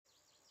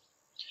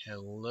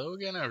Hello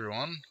again,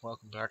 everyone.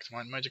 Welcome back to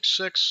Might and Magic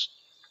 6.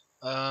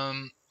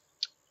 I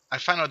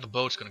found out the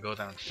boat's gonna go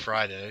down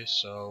Friday,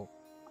 so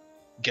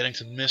getting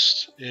to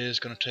Mist is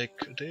gonna take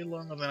a day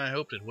longer than I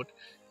hoped it would.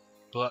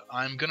 But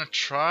I'm gonna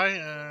try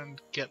and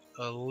get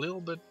a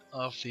little bit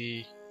of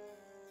the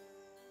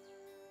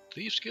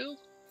Thieves Guild?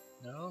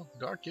 No,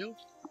 Dark Guild?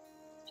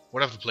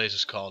 Whatever the place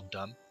is called,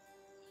 done.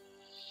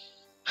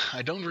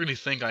 I don't really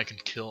think I can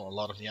kill a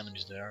lot of the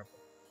enemies there.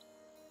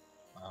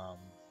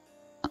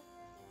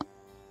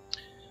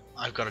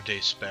 I've got a day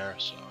spare,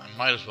 so I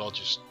might as well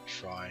just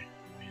try.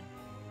 I mean,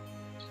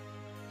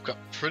 I've got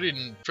pretty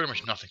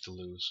much nothing to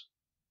lose.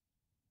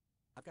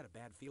 I've got a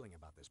bad feeling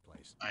about this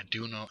place. I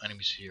do know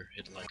enemies here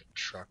hit like a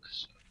truck,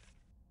 so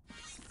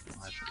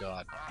I've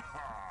got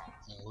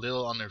a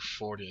little under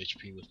 40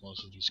 HP with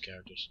most of these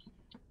characters.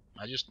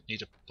 I just need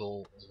to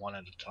pull one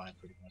at a time,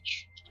 pretty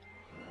much.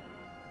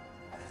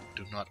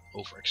 Do not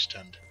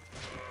overextend.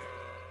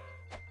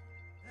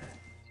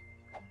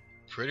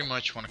 Pretty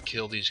much want to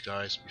kill these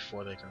guys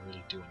before they can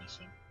really do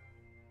anything.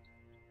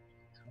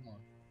 Come on.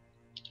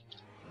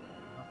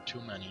 Not too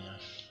many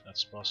if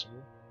that's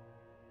possible.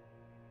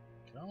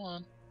 Come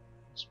on.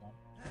 That's one.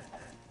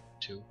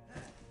 Two.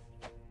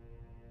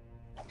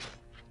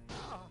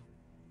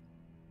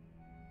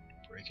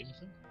 Break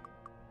anything?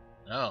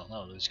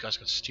 No, these guys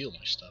can steal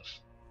my stuff.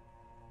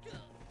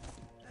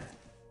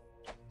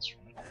 That's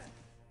right.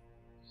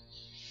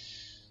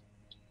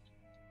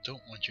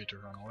 Don't want you to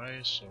run away,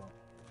 so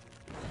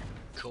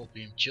cold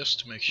beam just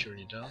to make sure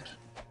you don't.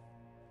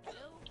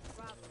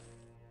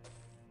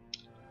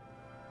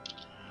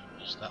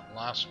 Is that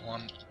last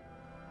one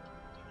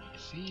a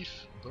thief,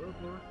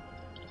 burglar,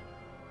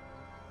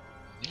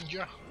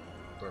 ninja,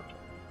 burglar?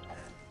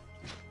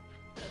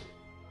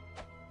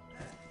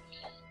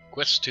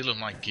 Quit stealing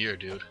my gear,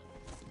 dude.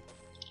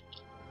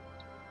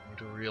 You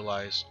do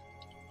realize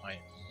I'm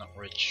not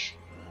rich.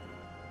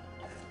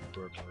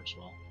 Burglar as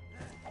well.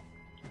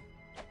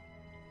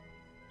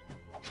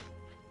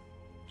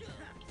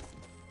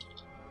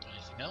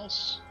 Anything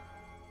else?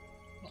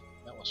 Oh,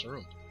 that was a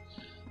room.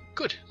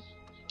 Good.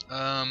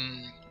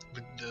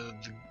 The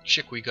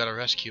chick we gotta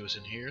rescue is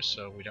in here,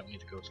 so we don't need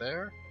to go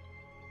there.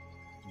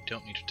 We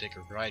don't need to take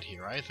a ride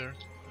here either.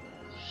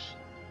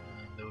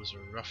 And those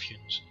are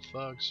ruffians and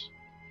thugs.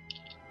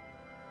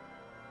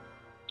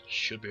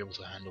 Should be able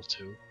to handle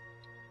two.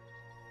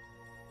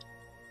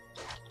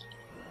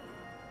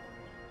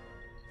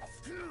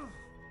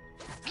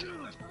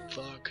 Kill that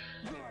thug.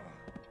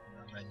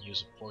 And then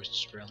use a poison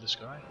spray on this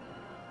guy.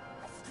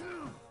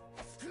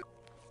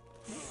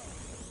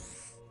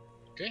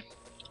 Okay.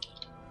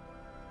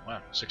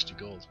 Wow, 60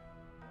 gold.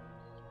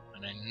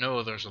 And I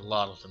know there's a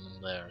lot of them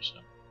in there, so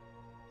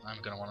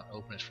I'm gonna want to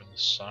open it from the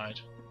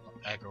side.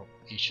 I'll aggro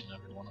each and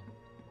every one of them.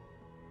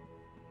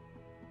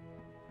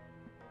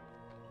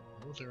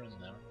 Oh, they're in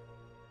there.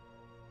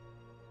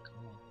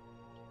 Come on.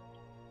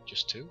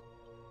 Just two?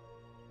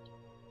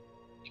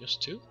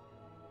 Just two?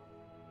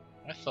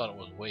 I thought it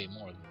was way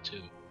more than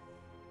two.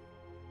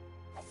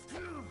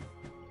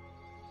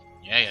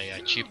 Yeah,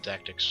 cheap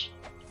tactics.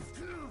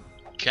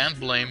 Can't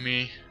blame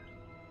me.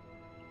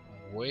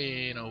 I'm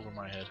way in over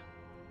my head.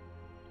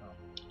 Oh,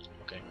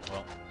 okay,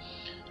 well,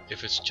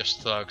 if it's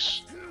just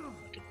thugs,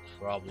 I could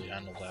probably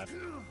handle that.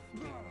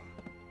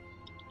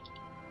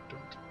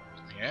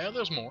 Yeah,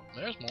 there's more.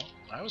 There's more.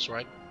 I was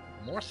right.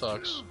 More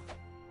thugs.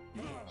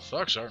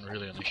 Thugs aren't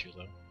really an issue,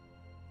 though.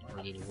 Not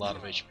really a lot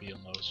of HP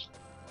on those.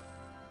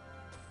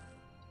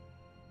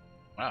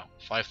 Wow,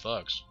 5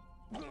 thugs.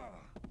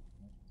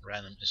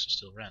 Random is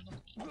still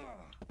random.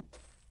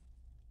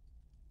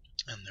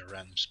 And they're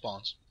random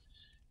spawns.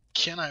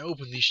 Can I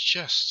open these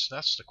chests?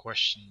 That's the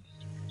question.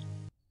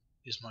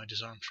 Is my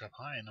disarm trap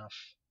high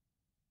enough?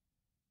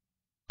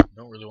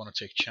 Don't really want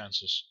to take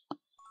chances.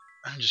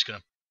 I'm just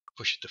gonna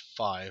push it to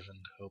 5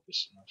 and hope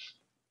it's enough.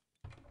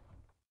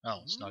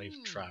 Oh, it's not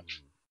even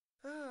trapped.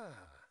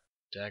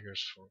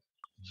 Daggers for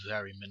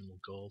very minimal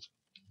gold.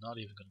 Not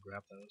even gonna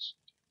grab those.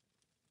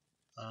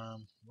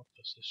 What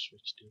does this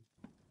switch do?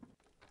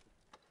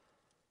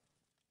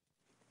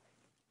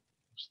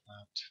 What's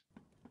that?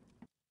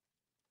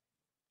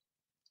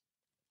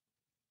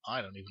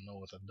 I don't even know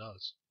what that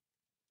does.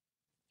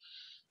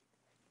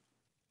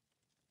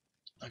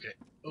 Okay,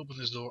 open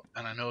this door,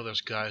 and I know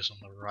there's guys on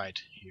the right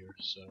here,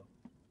 so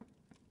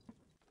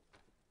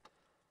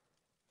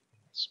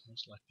it's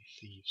most likely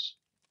thieves.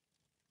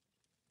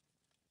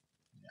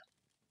 Yeah,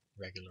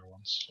 regular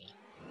ones, so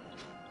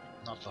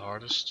not the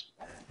hardest.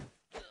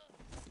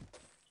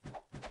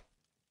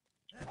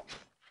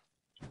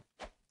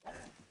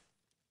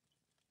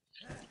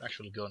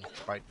 Actually going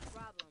quite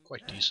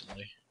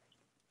decently.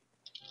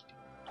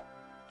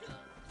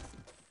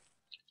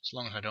 As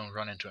long as I don't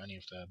run into any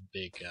of the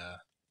big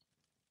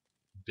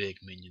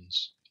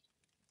minions.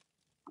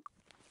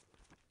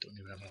 Don't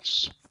even have enough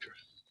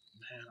spirit.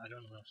 Man, I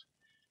don't have enough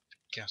to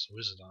cast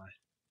Wizard Eye.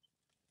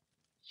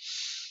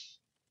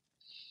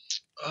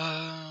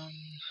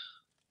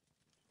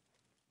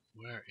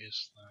 Where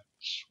is that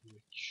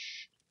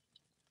switch?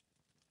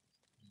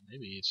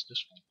 Maybe it's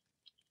this one.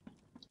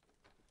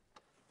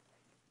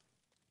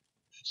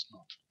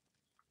 not.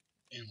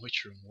 In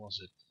which room was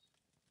it?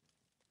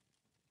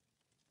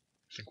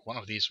 I think one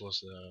of these was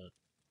the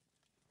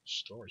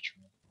storage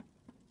room.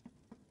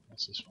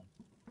 What's this one?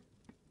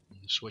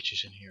 And the switch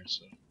is in here,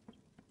 so.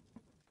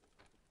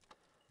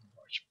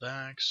 Large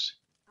bags.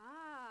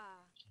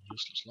 Ah.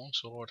 Useless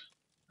longsword.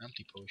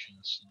 Empty potion,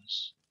 that's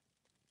nice.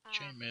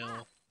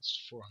 Chainmail,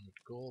 that's 400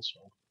 gold, so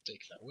I'll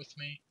take that with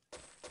me.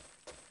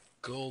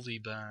 Goldie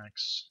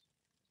bags.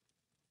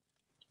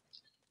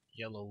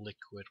 Yellow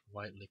liquid,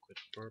 white liquid,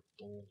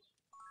 purple.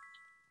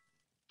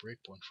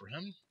 Breakpoint for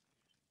him.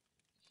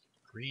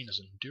 Green is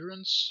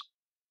endurance.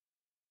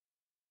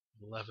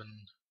 11.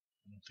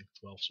 I don't think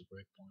 12 is a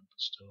breakpoint, but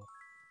still.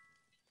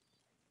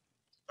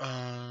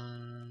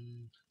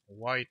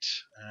 White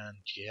and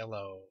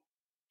yellow.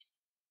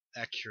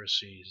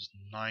 Accuracy is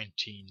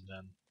 19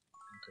 then.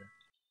 Okay.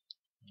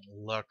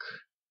 And luck.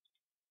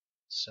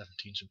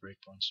 17 is a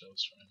breakpoint, so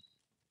it's fine.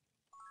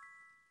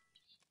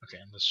 Okay,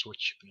 and the switch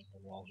should be on the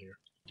wall here.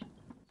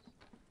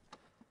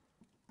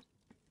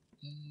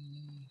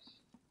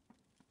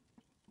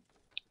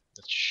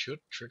 That should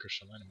trigger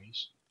some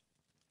enemies.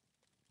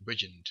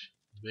 Brigand.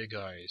 Big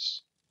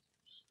eyes.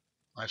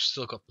 I've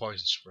still got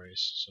poison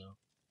sprays, so.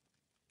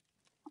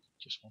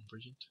 Just one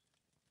Brigand.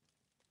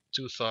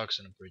 2 thugs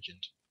and a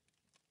Brigand.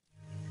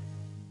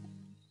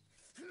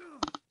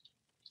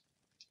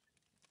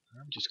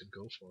 I'm just gonna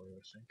go for it,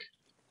 I think.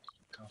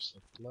 Cast a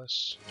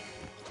bless.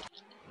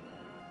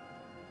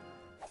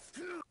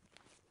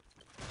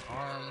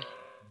 Arm.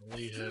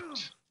 Melee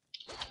hit.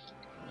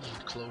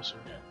 Even closer.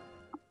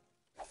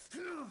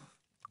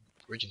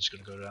 Brigand's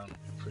gonna go down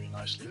pretty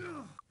nicely.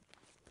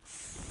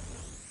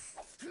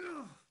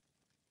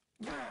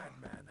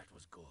 Man, that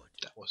was good.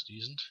 That was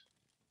decent.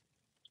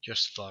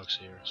 Just thugs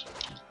here, so.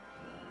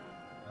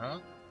 Huh?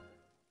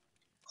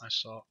 I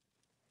saw.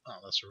 Oh,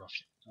 that's a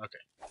ruffian.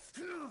 Okay.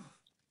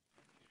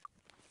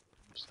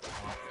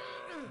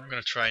 I'm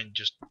gonna try and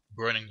just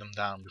burning them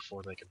down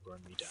before they can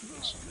burn me down.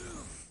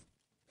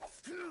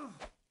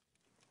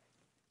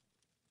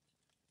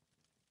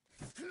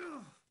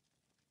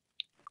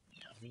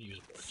 Yeah, I'm gonna use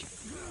a blast.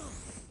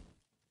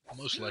 I'm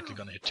most likely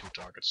gonna hit 2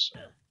 targets. So.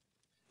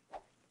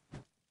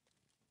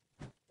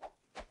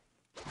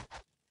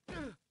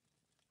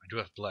 I do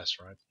have bless,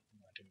 right?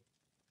 I do.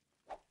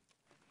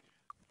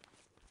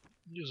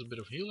 Use a bit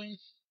of healing.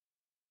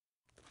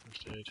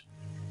 First aid.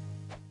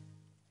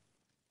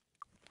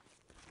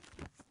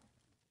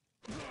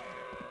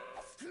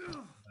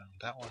 Down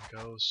that one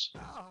goes.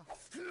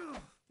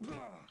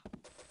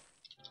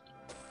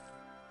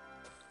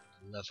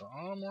 Leather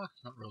armor,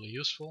 not really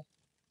useful.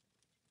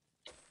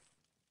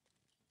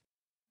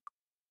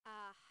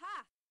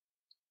 Aha.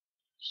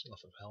 Still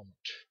have a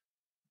helmet.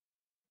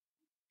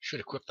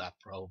 Should equip that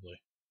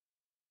probably.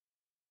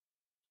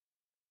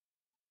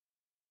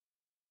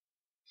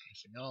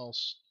 Anything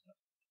else?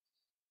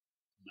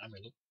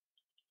 Amulet.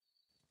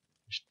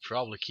 We should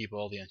probably keep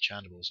all the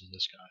enchantables in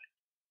this guy.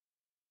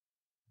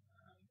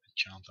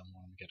 Enchant them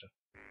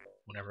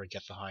whenever I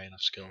get the high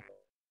enough skill.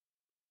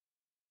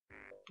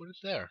 Put it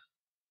there.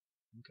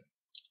 Okay.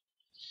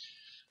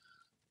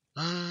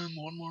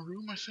 One more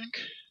room, I think.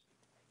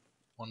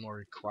 One more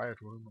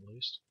required room, at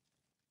least.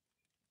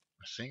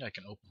 I think I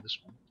can open this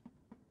one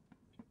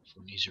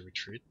for an easy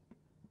retreat.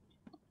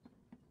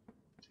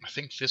 I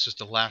think this is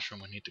the last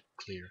room I need to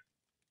clear.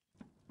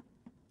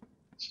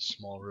 It's a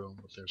small room,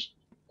 but there's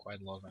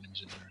quite a lot of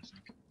enemies in there, I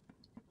think.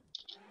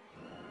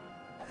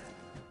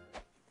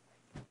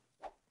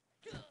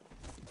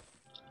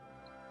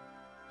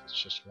 If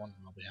it's just one,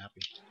 I'll be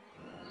happy.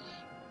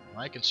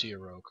 I can see a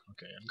rogue.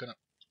 Okay, I'm gonna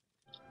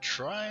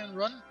try and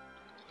run.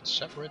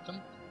 Separate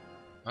them.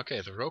 Okay,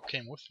 the rogue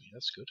came with me.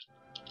 That's good.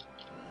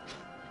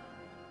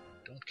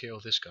 Don't KO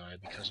this guy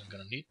because I'm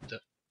gonna need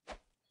the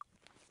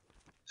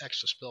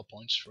extra spell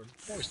points for the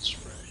poison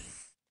spray.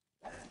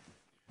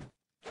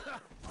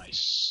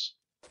 Nice.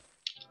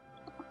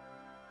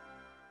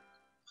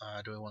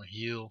 Do I want to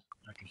heal?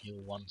 I can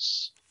heal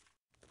once.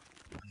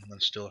 And then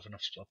still have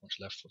enough spell points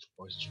left for the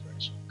poison spray,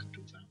 so I can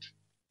do that.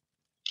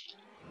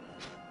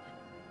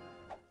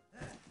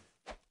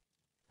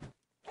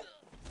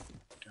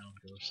 Down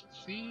goes the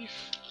thief.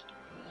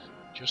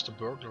 Just a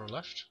burglar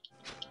left.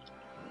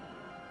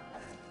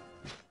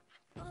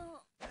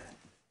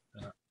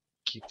 Gonna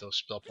keep those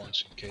spell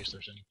points in case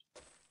there's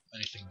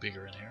anything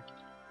bigger in here.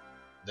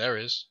 There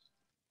is.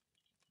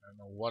 I don't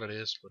know what it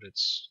is, but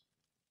it's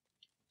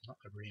not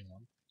a green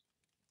one.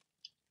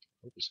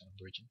 Hope it's not a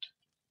Brigand.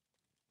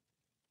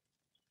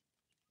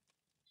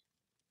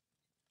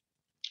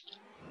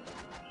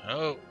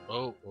 Oh,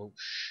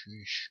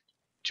 sheesh.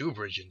 2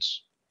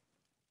 Brigands.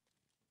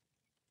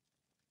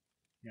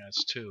 Yeah,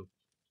 it's 2.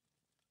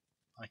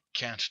 I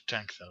can't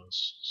tank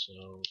those,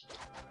 so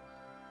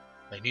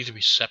they need to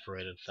be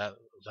separated. That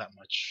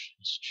much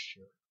is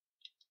sure.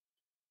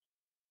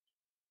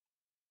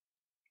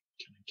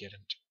 Can I get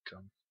him to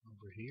come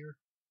over here?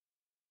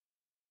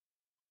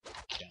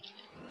 Yeah.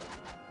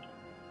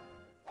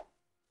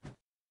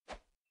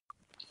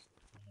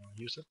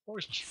 Use that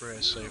poison spray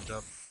I saved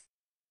up.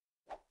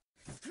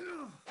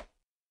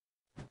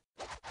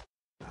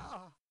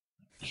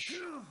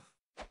 Come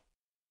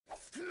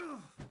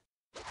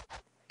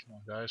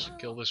on, guys,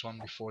 kill this one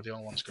before the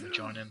other one's gonna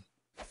join in.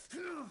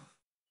 Don't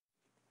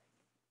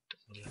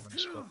really have any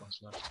spell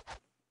points left.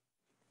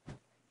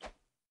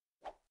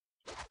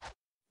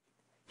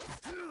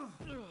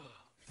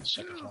 The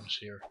second one's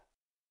here.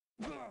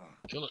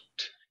 Kill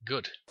it.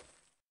 Good.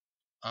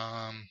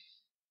 I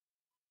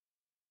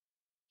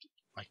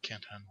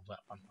can't handle that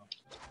one though.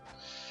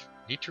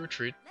 Need to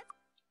retreat.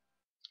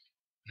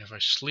 And if I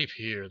sleep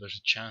here, there's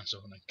a chance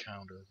of an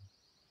encounter.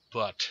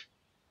 But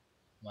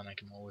then I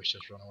can always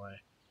just run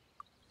away.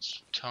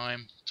 It's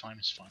time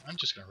is fine. I'm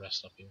just gonna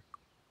rest up here.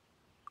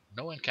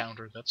 No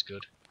encounter, that's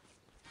good.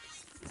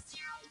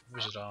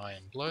 Visit Eye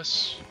and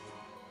Bless.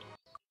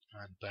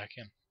 And back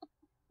in.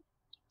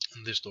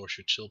 And this door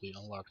should still be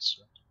unlocked,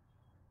 so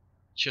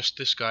just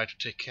this guy to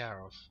take care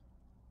of.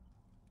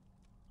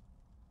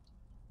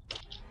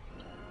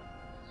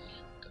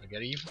 Gotta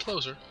get even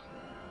closer.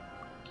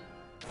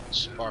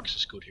 Sparks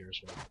is good here as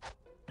well.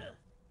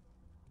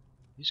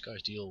 These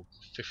guys deal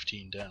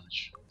 15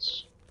 damage.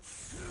 It's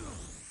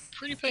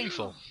pretty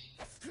painful.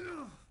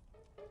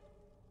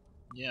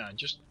 Yeah,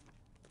 just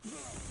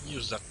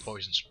use that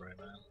poison spray,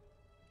 man.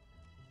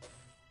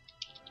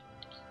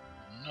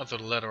 Another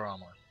leather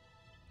armor.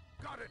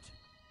 Got it.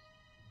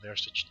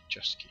 There's the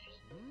chest key.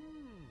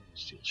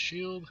 Steel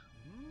shield.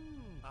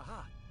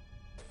 Aha.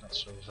 Not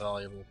so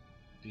valuable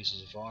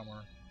pieces of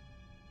armor.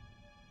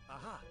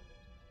 Aha.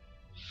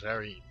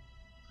 Very,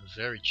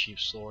 very cheap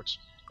swords.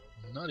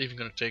 I'm not even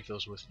gonna take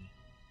those with me.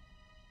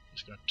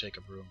 Just gonna take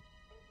a broom.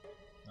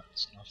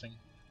 That's nothing.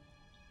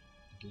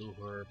 Blue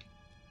herb.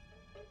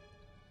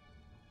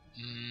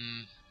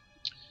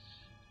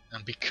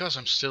 And because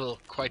I'm still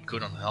quite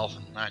good on health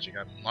and magic,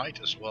 I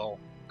might as well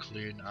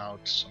clean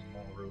out some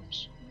more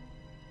rooms.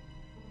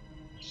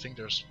 I think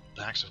there's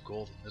bags of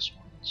gold in this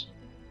one. So.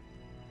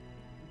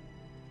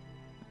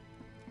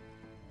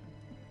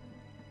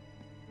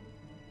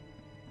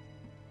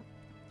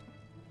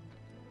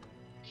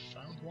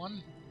 Found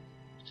one.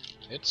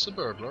 It's a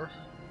burglar.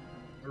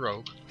 A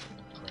rogue.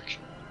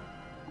 Correction.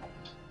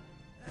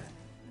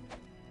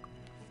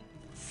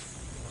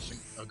 Nothing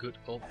a good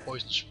old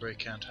poison spray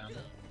can't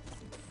handle.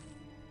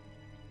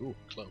 Ooh,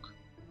 cloak.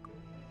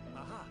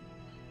 Aha.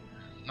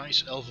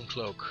 Nice elven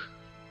cloak.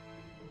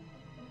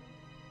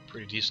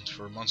 Pretty decent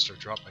for a monster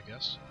drop, I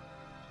guess.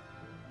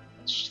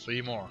 That's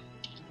 3 more.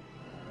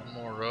 One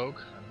more rogue.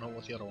 I don't know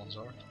what the other ones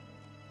are.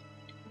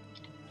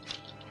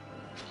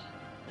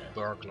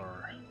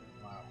 Burglar.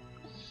 Wow.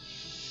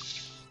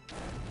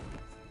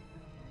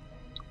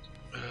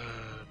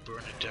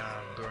 Burn it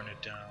down, burn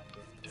it down,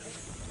 burn it down.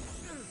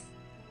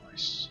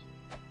 Nice.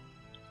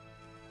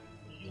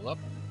 Heal up.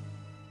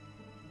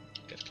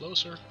 Get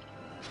closer.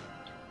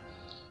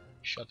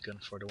 Shotgun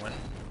for the win.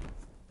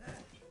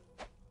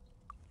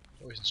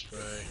 Poison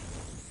spray.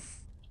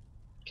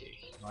 Okay,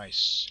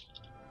 nice.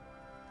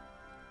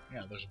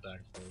 Yeah, there's a bag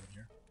of gold in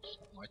here. It's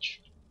not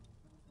much.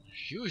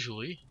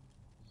 Usually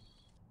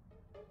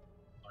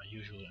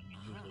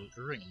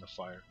a ring in the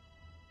fire.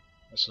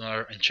 That's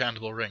another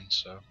enchantable ring,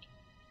 so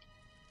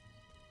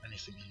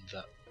anything in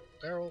that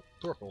barrel.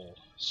 Purple.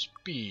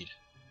 Speed.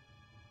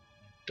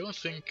 Don't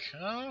think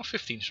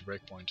 15 is a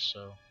breakpoint,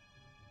 so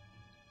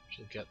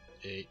she'll get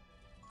a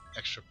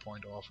extra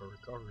point off her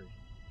recovery.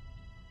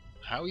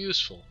 How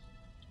useful.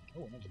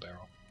 Oh, another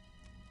barrel.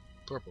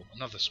 Purple,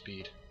 another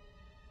speed.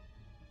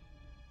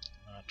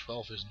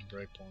 12 isn't a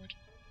breakpoint.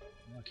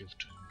 I'll give it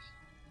to him.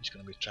 He's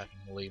gonna be attacking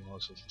melee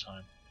most of the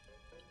time.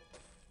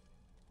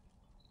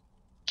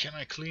 Can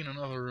I clean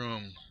another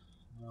room?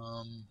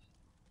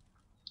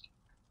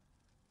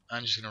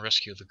 I'm just gonna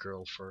rescue the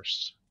girl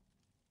first.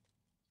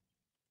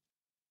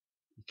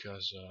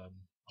 Because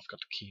I've got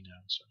the key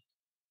now, so.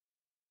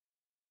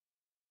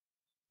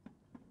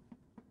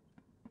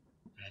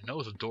 I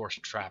know the door's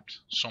trapped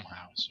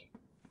somehow, so.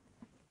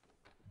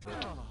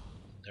 Good.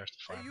 There's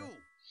the fire.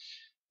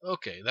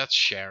 Okay, that's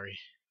Sherry.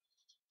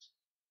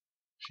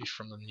 She's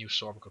from the new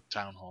Sorbical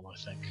Town Hall, I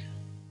think.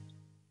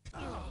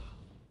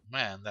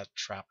 Man, that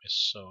trap is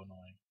so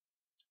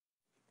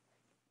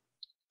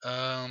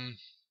annoying.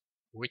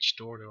 Which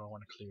door do I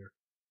want to clear?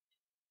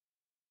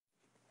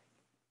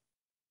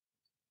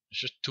 There's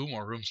just 2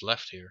 more rooms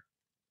left here.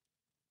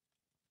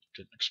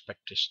 Didn't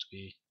expect this to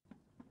be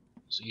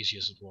as easy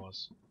as it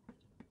was.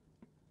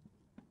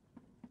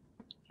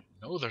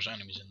 No, there's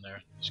enemies in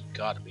there. There's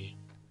gotta be.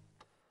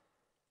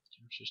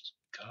 There's just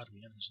gotta be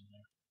enemies in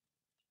there.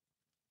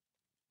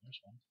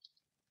 There's one.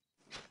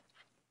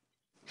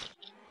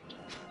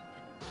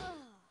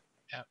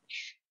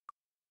 Ouch.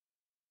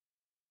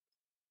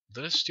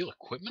 Do they steal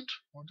equipment?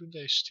 Or do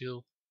they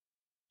steal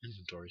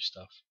inventory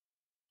stuff?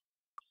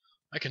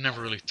 I can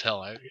never really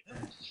tell.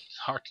 It's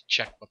hard to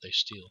check what they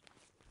steal.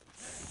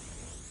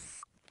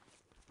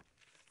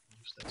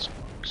 Use that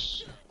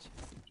sparks.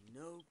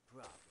 No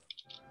problem.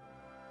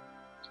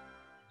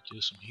 Do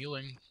some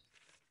healing.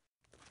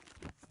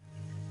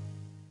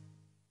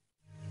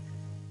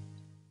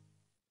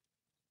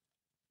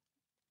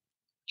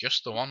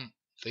 Just the one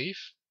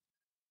thief?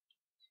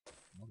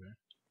 Okay.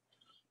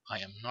 I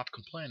am not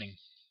complaining.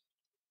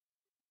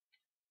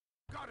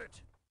 Got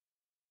it.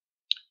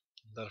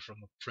 Letter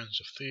from the Prince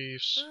of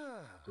Thieves,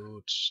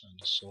 boots, and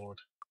the sword.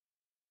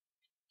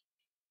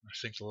 I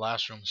think the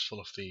last room is full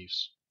of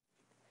thieves.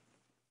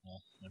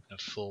 Well, maybe not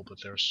full, but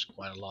there's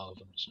quite a lot of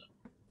them. So.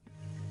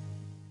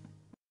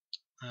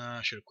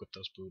 I should equip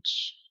those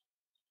boots.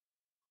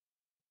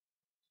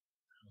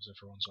 How's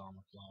everyone's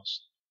armor class?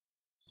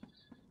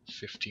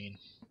 15.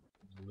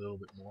 A little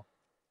bit more.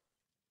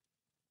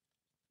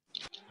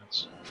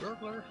 That's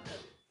burglar.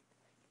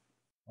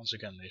 Once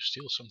again, they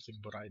steal something,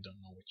 but I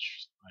don't know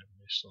which item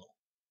they stole.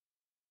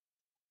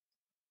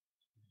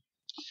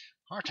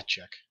 Hard to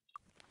check.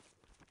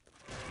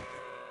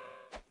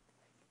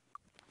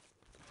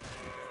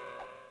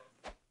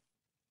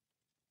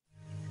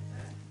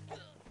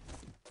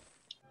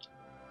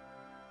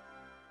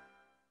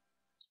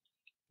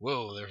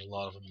 Whoa, there's a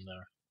lot of them in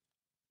there.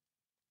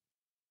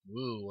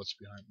 Whoa, what's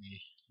behind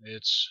me?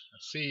 It's a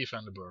thief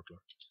and a burglar.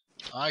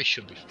 I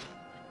should be fine.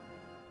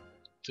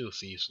 2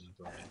 thieves and a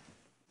burglar.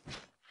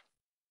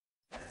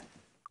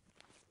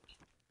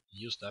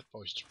 Use that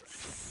poison spray.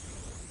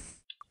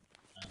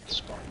 And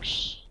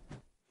sparks.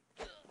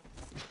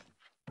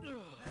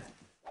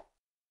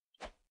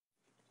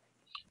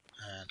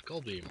 And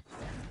cold beam.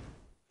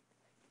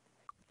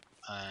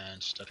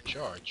 And static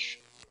charge.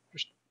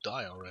 Just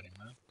die already,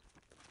 man.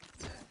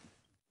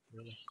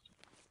 Really?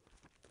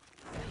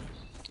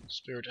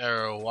 Spirit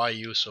arrow, why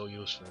you so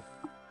useful?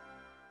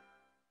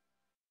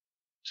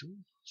 2?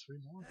 3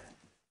 more?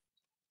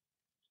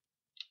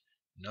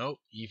 No,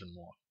 even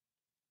more.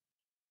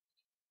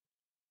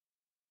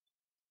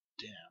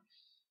 Damn.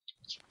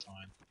 What's the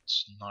time?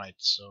 It's night,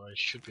 so I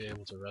should be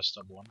able to rest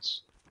up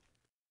once.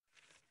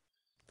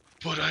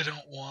 But I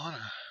don't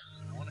wanna.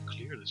 I wanna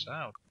clear this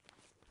out.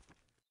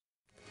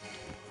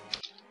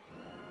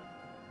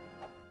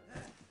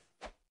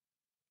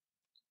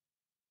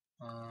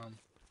 Um,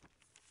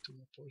 2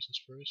 more poison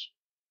sprays.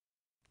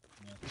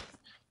 Yeah.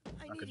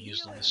 Not gonna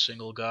use them on a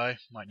single guy.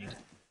 Might need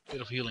a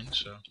bit of healing,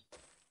 so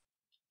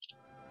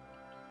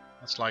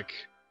that's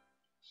like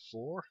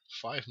 4,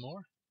 5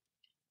 more.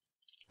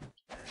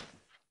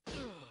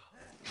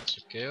 It's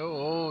okay.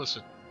 Oh, it's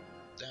a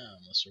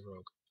damn. That's a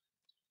rogue.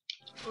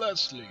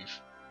 Let's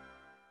leave.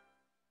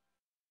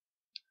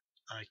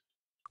 I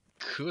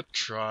could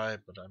try,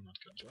 but I'm not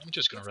going to. I'm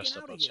just gonna rest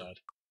up outside.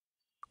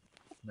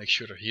 Make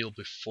sure to heal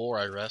before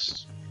I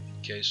rest,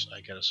 in case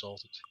I get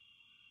assaulted.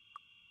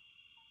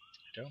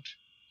 I don't.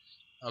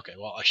 Okay,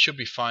 well I should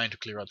be fine to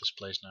clear out this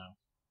place now.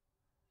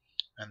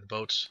 And the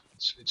boat,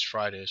 it's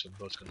Friday, so the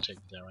boat's gonna take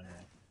me there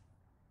anyway.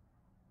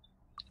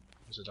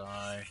 Visit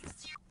I.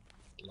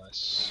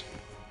 Bless.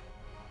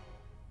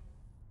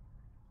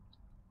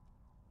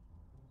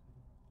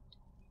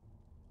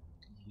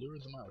 Lure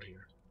them out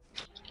here.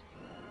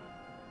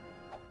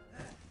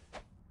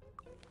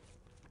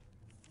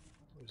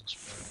 Poison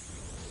spray.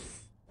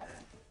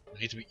 I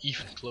need to be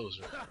even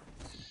closer.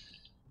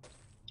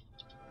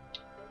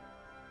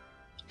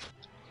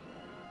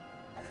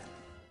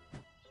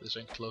 If this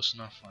ain't close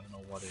enough, I don't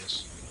know what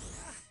is.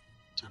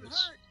 To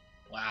this.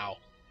 Wow.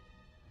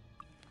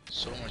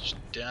 So much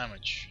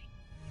damage.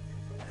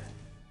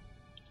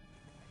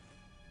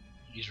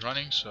 He's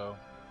running, so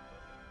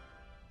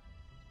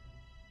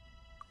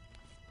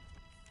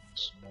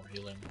some more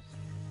healing.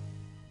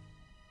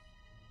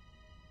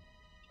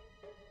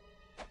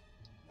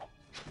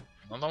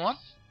 Another one?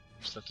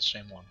 Is that the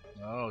same one?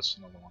 No, it's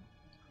another one.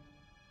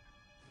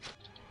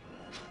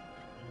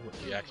 He would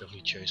be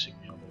actively chasing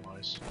me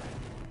otherwise.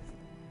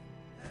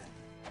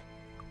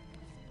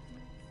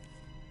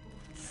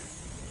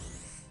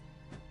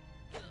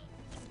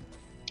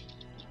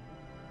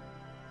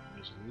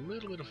 There's a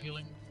little bit of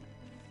healing.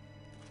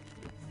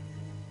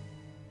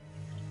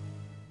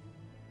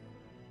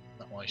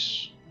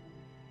 Nice.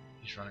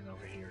 He's running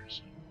over here,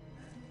 so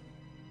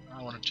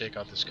I want to take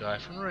out this guy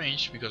from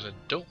range because I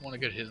don't want to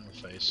get hit in the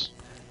face.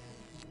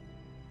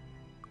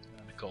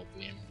 And a cold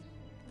beam.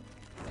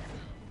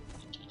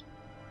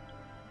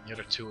 The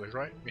other 2 is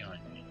right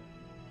behind me.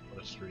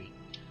 What a 3.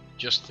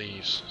 Just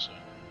thieves, so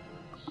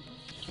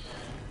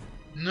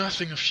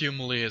nothing a few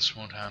meleates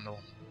won't handle.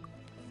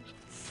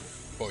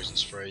 Poison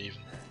spray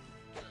even.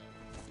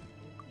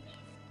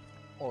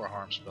 Or a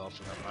harm spell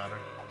for that matter.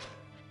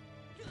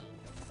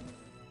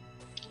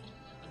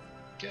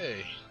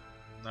 Okay.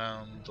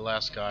 The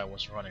last guy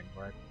was running,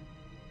 right?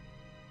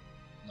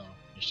 No,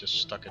 he's just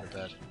stuck in a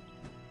bed.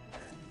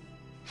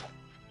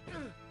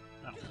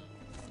 Oh.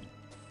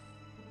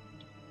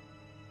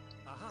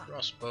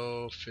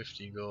 Crossbow,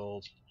 50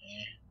 gold.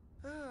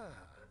 A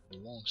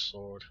long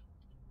sword.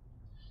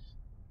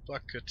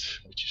 Bucket,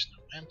 which is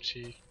now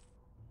empty.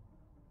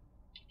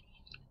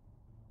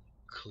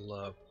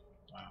 Club.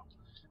 Wow.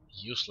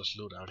 Useless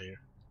loot out here.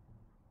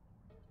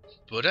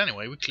 But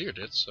anyway, we cleared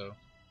it, so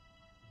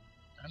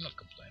I'm not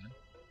complaining.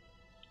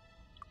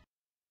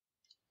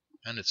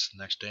 And it's the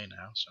next day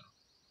now, so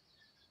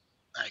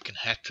I can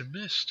head to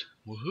Mist.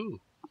 Woohoo!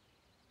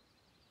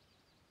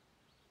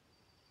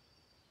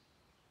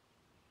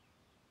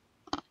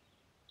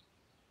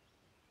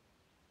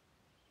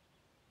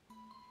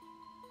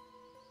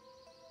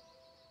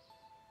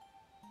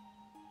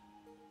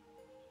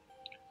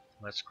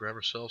 Let's grab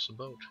ourselves a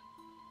boat.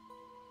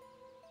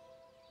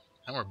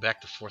 And we're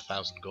back to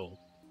 4,000 gold.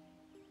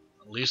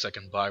 At least I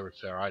can buy a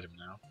repair item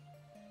now.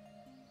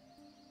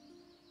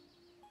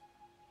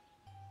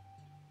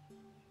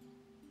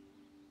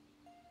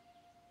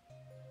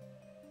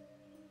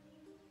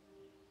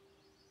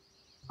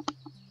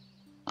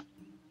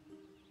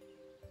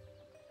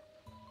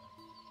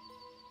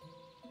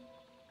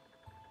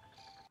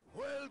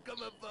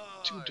 Welcome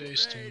aboard. 2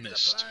 days to Raise the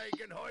Mist.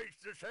 flag and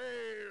hoist the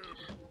sail.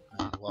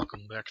 And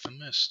welcome back to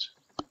Mist.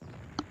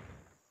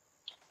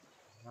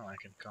 Now I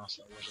can cast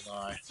that Wizard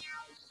Eye.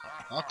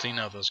 I'll clean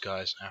out those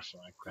guys after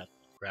I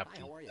grab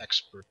Hi, how are the ya?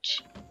 expert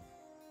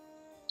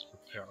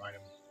repair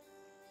item.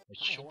 Which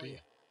Hi, should how are be ya?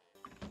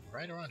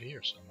 right around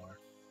here somewhere.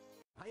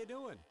 How you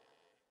doing?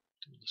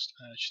 Duelist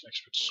Edge,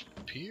 expert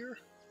spear.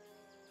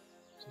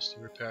 Is this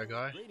the repair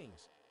guy?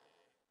 Greetings.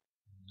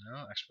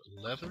 No, expert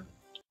leather.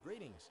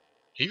 Greetings.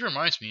 He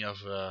reminds me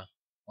of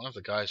one of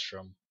the guys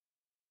from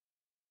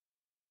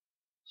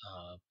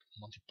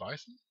Monty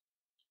Python.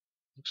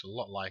 Looks a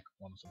lot like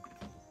one of them.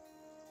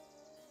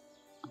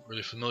 Not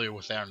really familiar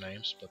with their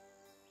names, but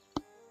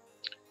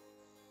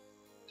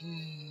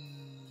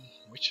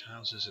which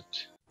house is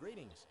it?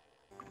 Greetings.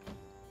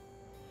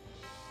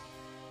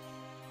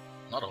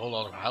 Not a whole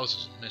lot of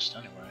houses in Mist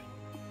anyway.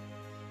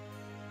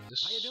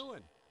 This. How you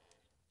doing?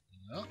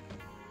 No.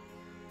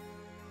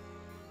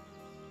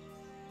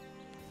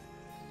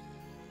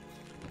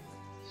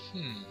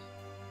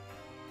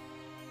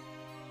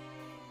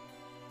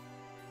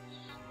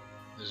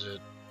 Is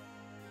it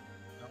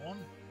that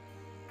one?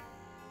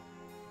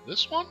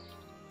 This one?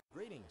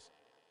 Greetings.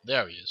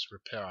 There he is,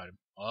 repair item.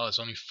 Oh, it's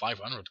only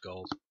 500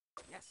 gold.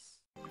 Yes.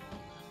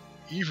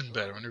 Even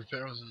better when the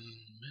repair was in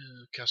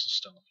Castle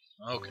Stone.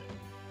 Okay.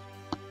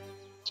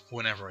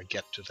 Whenever I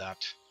get to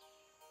that.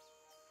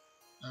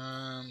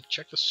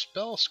 Check the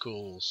spell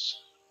schools.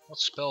 What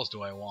spells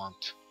do I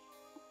want?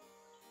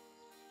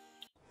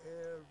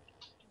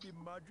 The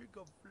magic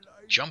of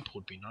life. Jump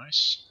would be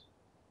nice.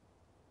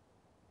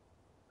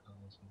 I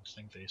don't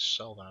think they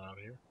sell that out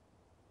here.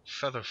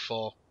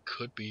 Featherfall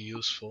could be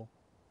useful.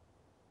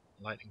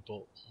 Lightning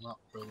bolt not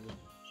really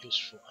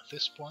useful at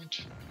this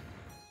point.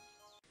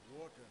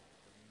 Water,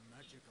 the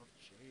magic of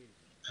change.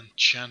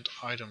 Enchant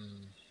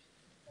item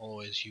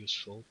always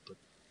useful, but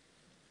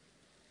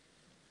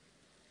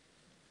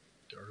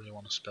do I really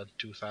want to spend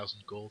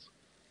 2,000 gold?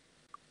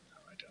 No,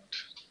 I don't.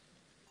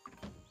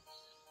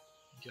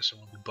 I guess I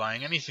won't be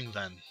buying anything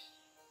then.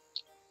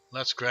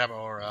 Let's grab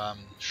our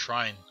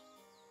shrine.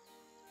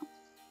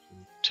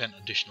 10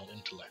 additional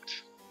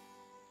intellect.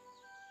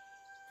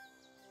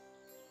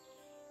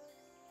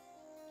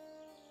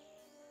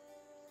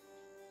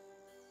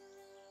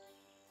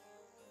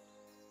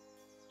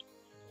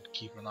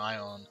 Keep an eye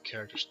on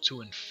characters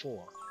 2 and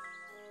 4.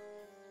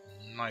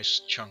 Nice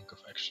chunk of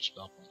extra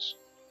spell points.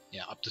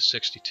 Yeah, up to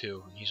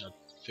 62, and he's at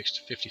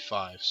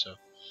 55, so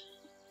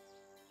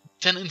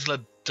 10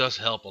 intellect does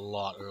help a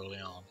lot early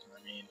on.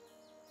 I mean,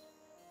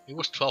 it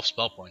was 12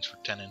 spell points for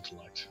 10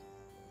 intellect.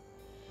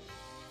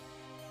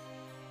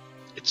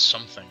 It's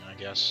something, I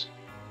guess.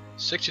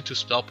 62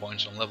 spell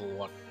points on level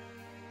what?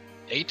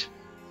 8?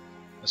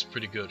 That's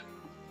pretty good.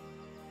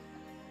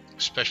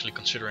 Especially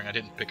considering I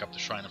didn't pick up the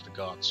Shrine of the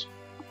Gods.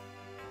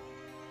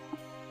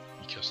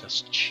 Because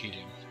that's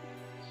cheating.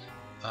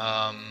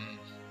 What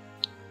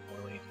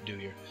do we need to do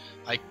here?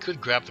 I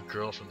could grab the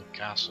girl from the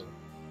castle.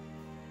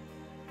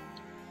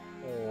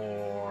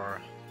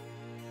 Or...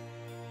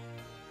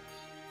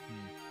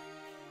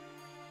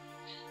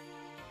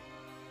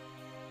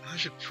 I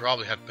should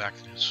probably head back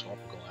to the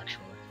Historical,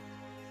 actually.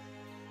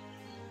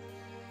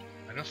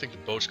 I don't think the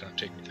boat's gonna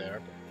take me there,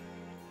 but...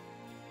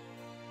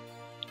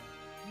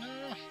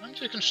 No, I'm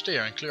just gonna stay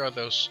here and clear out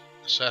those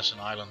assassin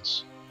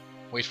islands.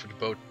 Wait for the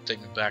boat to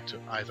take me back to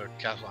either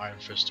Castle Iron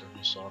Fist or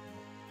Historical.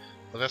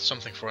 But that's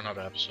something for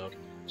another episode.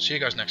 See you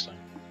guys next time.